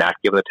Amazon and not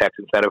given the tax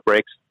incentive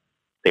breaks,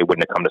 they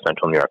wouldn't have come to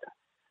Central New York.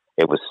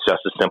 It was just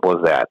as simple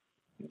as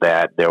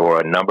that there were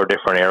a number of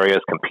different areas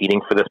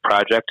competing for this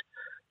project.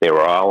 They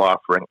were all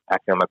offering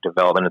economic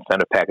development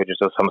incentive packages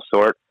of some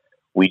sort.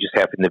 We just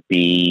happened to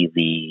be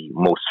the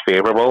most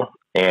favorable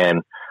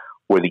and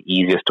were the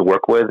easiest to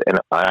work with. And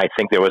I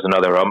think there was a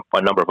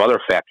number of other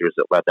factors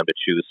that led them to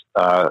choose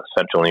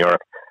Central New York,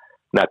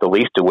 not the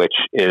least of which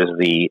is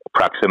the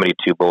proximity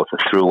to both the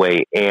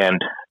Thruway and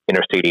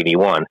Interstate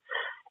 81.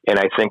 And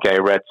I think I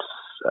read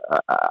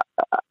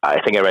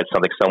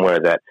something somewhere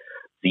that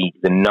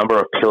the number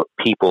of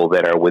people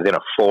that are within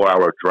a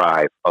 4-hour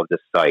drive of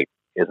this site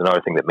is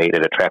another thing that made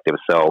it attractive.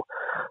 So,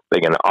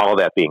 again, all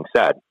that being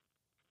said,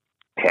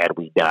 had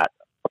we not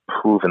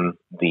approven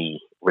the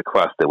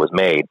request that was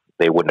made,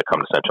 they wouldn't have come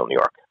to Central New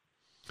York.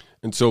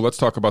 And so let's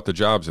talk about the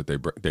jobs that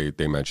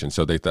they mentioned.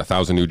 So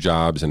 1,000 new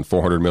jobs and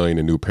 $400 million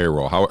in new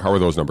payroll. How are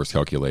those numbers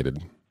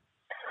calculated?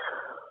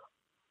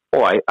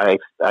 Well, I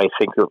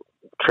think the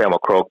Trail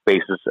McCrow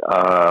bases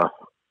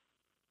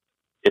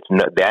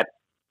that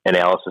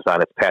analysis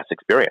on its past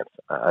experience.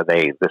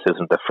 This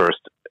isn't the first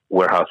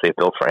warehouse they've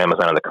built for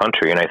Amazon in the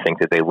country, and I think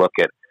that they look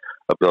at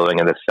a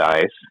building of this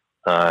size,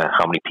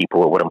 how many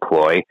people it would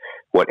employ,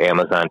 what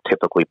Amazon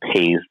typically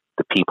pays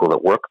the people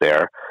that work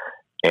there,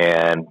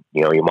 and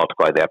you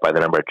multiply that by the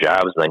number of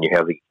jobs, and then you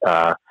have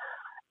the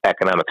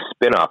economic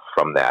spin-off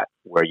from that,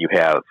 where you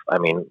have,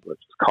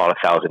 let's call it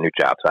 1,000 new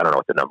jobs. I don't know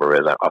what the number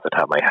is off the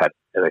top of my head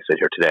as I sit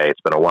here today.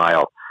 It's been a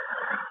while.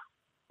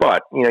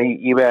 But,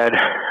 you've had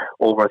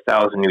over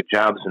 1,000 new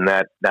jobs, and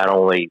that not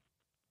only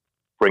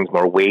brings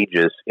more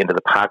wages into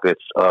the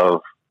pockets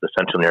of the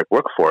Central New York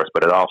workforce,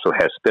 but it also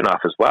has spin-off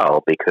as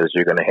well, because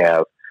you're going to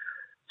have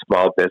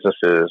small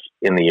businesses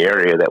in the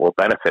area that will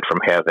benefit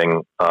from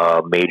having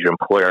a major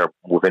employer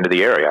move into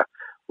the area.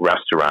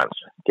 Restaurants,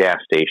 gas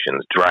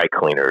stations, dry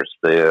cleaners,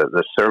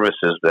 the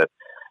services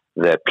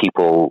that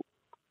people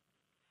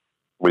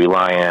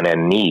rely on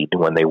and need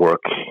when they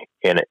work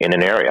in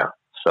an area.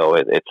 So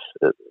it's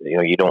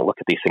you don't look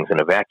at these things in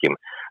a vacuum.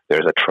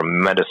 There's a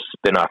tremendous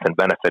spin-off and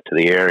benefit to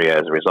the area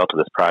as a result of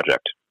this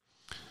project.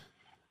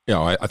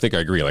 Yeah, I think I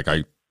agree. Like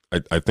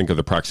I think of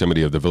the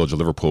proximity of the Village of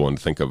Liverpool and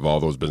think of all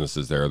those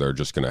businesses there. They're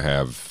just going to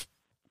have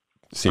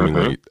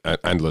seemingly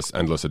endless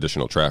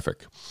additional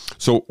traffic.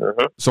 So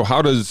so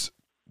how does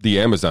the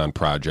Amazon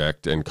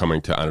project and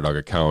coming to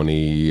Onondaga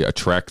County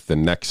attract the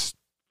next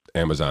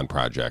Amazon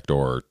project,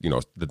 or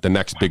the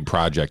next big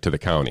project to the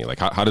county? Like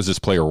how does this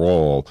play a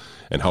role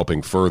in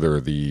helping further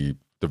the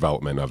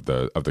development of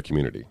the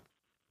community?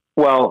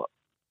 Well,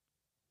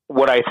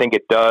 what I think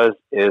it does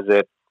is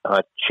it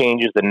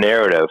changes the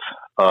narrative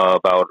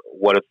about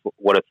what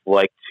it's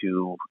like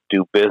to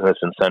do business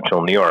in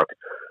Central New York.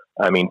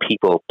 I mean, you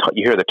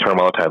hear the term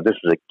all the time. This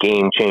is a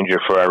game changer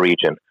for our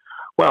region.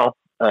 Well,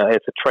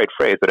 it's a trite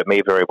phrase, but it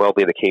may very well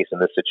be the case in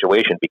this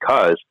situation,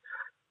 because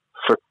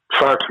for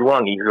far too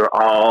long you hear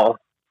all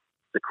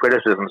the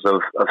criticisms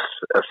of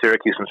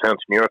Syracuse and Central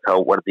New York,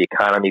 how the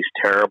economy's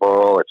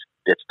terrible,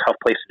 it's a tough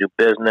place to do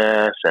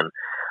business, and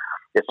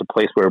it's a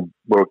place where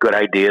good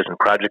ideas and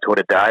projects go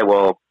to die.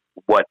 Well,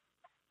 what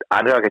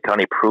Onondaga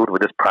County proved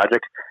with this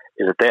project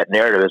is that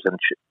narrative has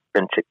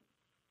been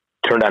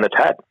turned on its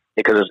head,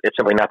 because it's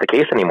simply not the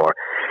case anymore.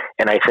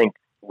 And I think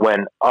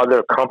when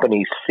other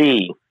companies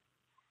see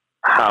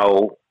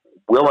how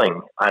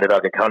willing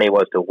Onondaga County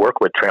was to work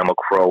with Trammell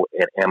Crow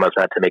and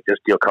Amazon to make this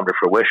deal come to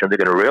fruition, they're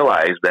going to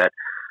realize that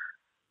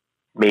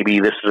maybe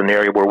this is an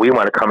area where we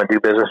want to come and do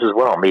business as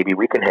well. Maybe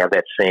we can have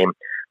that same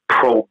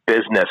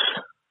pro-business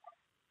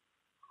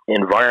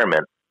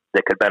environment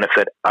that could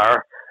benefit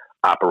our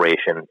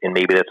operation, and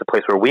maybe that's a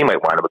place where we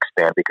might want to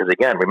expand. Because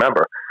again,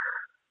 remember,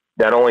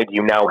 not only do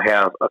you now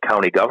have a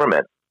county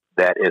government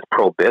that is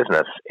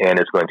pro-business and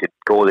is going to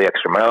go the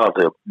extra mile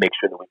to make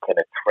sure that we can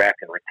attract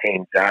and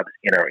retain jobs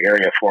in our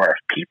area for our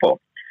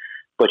people,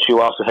 but you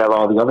also have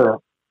all the other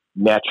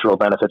natural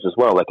benefits as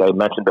well. Like I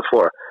mentioned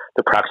before,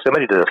 the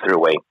proximity to the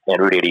thruway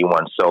and Route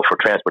 81. So for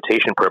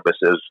transportation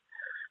purposes,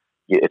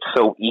 it's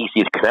so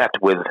easy to connect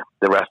with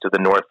the rest of the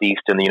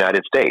Northeast in the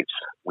United States.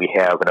 We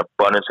have an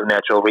abundance of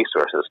natural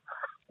resources.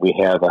 We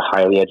have a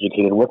highly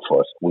educated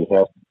workforce. We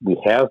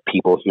have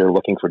people here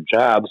looking for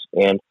jobs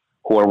and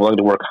who are willing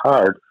to work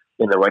hard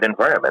in the right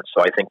environment.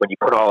 So I think when you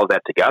put all of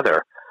that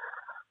together,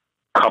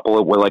 couple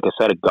it with, like I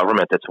said, a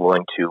government that's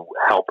willing to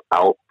help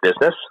out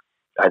business,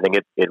 I think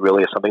it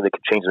really is something that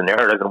could change the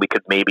narrative, and we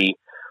could maybe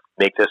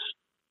make this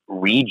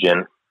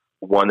region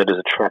one that is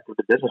attractive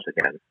to business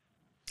again.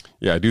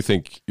 Yeah, I do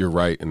think you're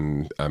right,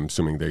 and I'm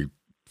assuming they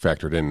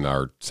factored in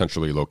our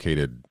centrally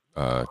located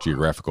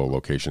geographical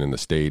location in the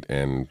state,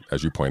 and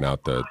as you point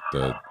out,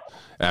 the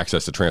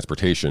access to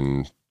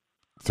transportation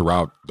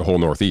throughout the whole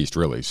Northeast,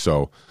 really.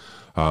 So,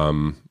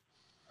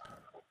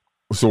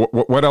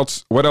 what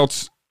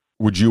else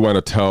would you want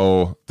to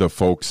tell the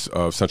folks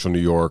of Central New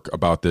York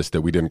about this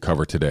that we didn't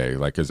cover today?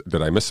 Like,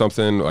 did I miss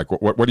something? Like,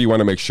 what do you want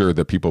to make sure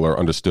that people are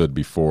understood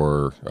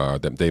before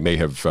that they may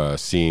have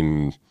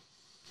seen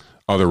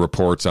other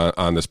reports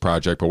on this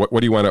project? But what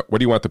do you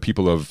want the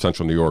people of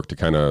Central New York to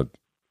kind of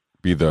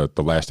be the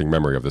lasting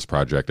memory of this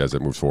project as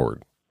it moves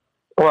forward?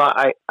 Well,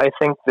 I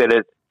think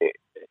that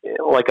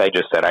like I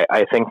just said,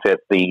 I think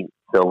that the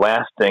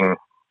lasting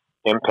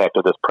impact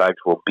of this project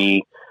will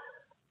be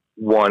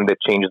one that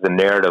changes the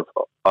narrative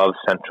of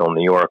Central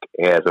New York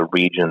as a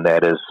region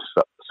that is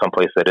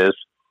someplace that is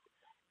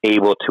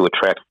able to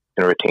attract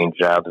and retain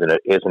jobs, and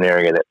it is an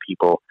area that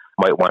people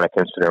might want to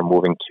consider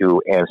moving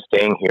to and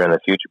staying here in the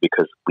future,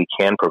 because we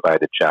can provide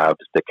the jobs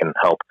that can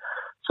help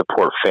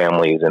support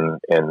families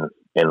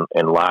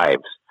and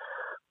lives.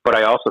 But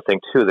I also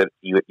think, too, that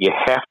you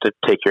have to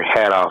take your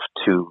hat off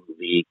to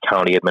the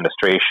county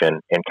administration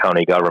and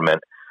county government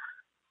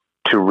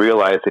to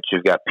realize that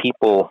you've got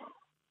people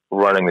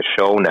running the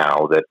show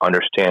now that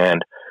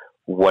understand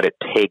what it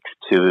takes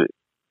to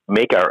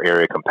make our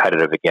area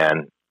competitive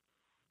again,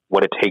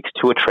 what it takes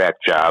to attract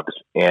jobs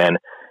and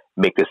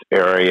make this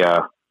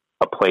area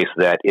a place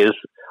that is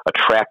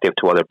attractive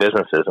to other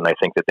businesses. And I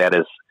think that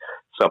is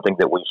something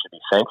that we should be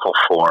thankful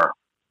for,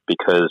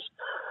 because,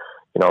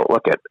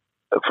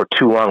 for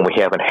too long we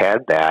haven't had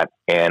that,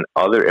 and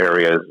other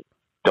areas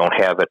don't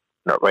have it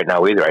right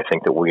now either. I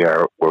think that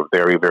we're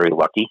very, very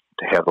lucky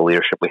to have the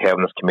leadership we have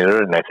in this community,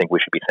 and I think we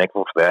should be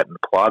thankful for that and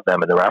applaud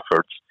them in their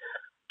efforts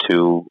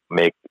to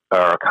make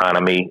our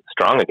economy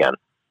strong again.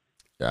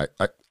 Yeah,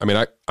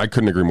 I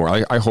couldn't agree more.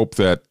 I hope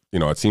that,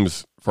 it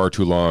seems far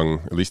too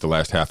long, at least the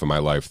last half of my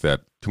life,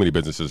 that too many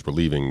businesses were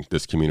leaving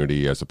this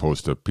community as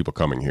opposed to people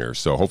coming here.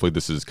 So hopefully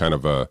this is kind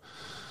of a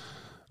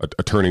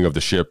turning of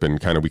the ship, and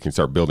kind of we can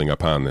start building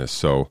upon this.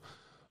 So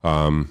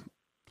want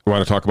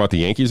to talk about the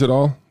Yankees at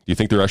all? Do you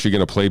think they're actually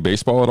going to play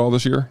baseball at all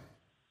this year?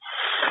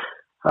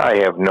 I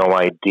have no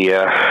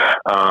idea.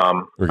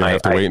 We're going to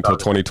have to wait until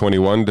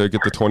 2021 to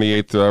get the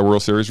 28th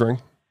World Series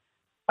ring?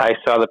 I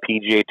saw the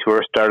PGA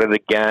Tour started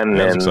again,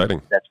 that's and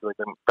exciting. That's really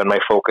been my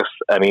focus.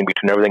 I mean,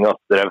 between everything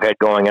else that I've had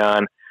going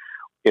on,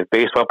 if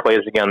baseball plays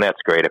again, that's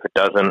great. If it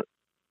doesn't,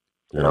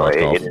 You know,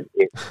 it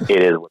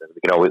is.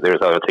 You know, there's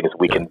other things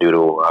we can do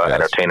to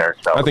entertain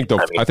ourselves.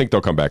 I think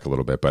they'll come back a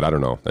little bit, but I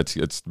don't know.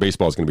 It's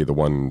baseball is going to be the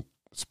one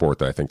sport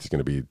that I think is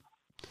going to be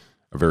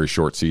a very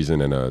short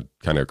season and a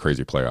kind of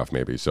crazy playoff,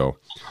 maybe. So,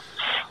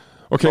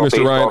 okay,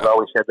 Mr. Ryan. Baseball's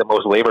always had the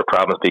most labor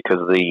problems because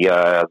of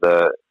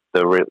the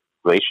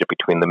relationship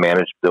between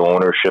the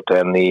ownership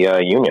and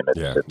the union.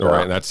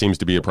 Right. And that seems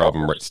to be a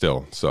problem right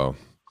still. So,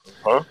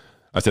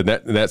 I said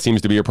that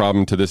seems to be a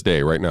problem to this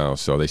day right now.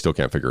 So they still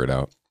can't figure it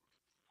out.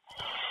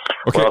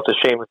 Okay. Well, it's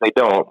a shame if they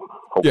don't.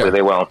 Hopefully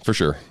they will. For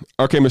sure.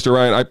 Okay, Mr.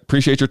 Ryan, I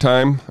appreciate your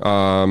time.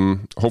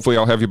 Hopefully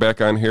I'll have you back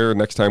on here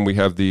next time we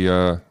have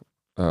the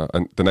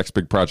next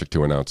big project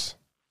to announce.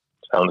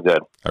 Sounds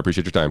good. I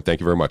appreciate your time. Thank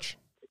you very much.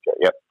 Okay,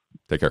 yep.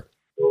 Take care.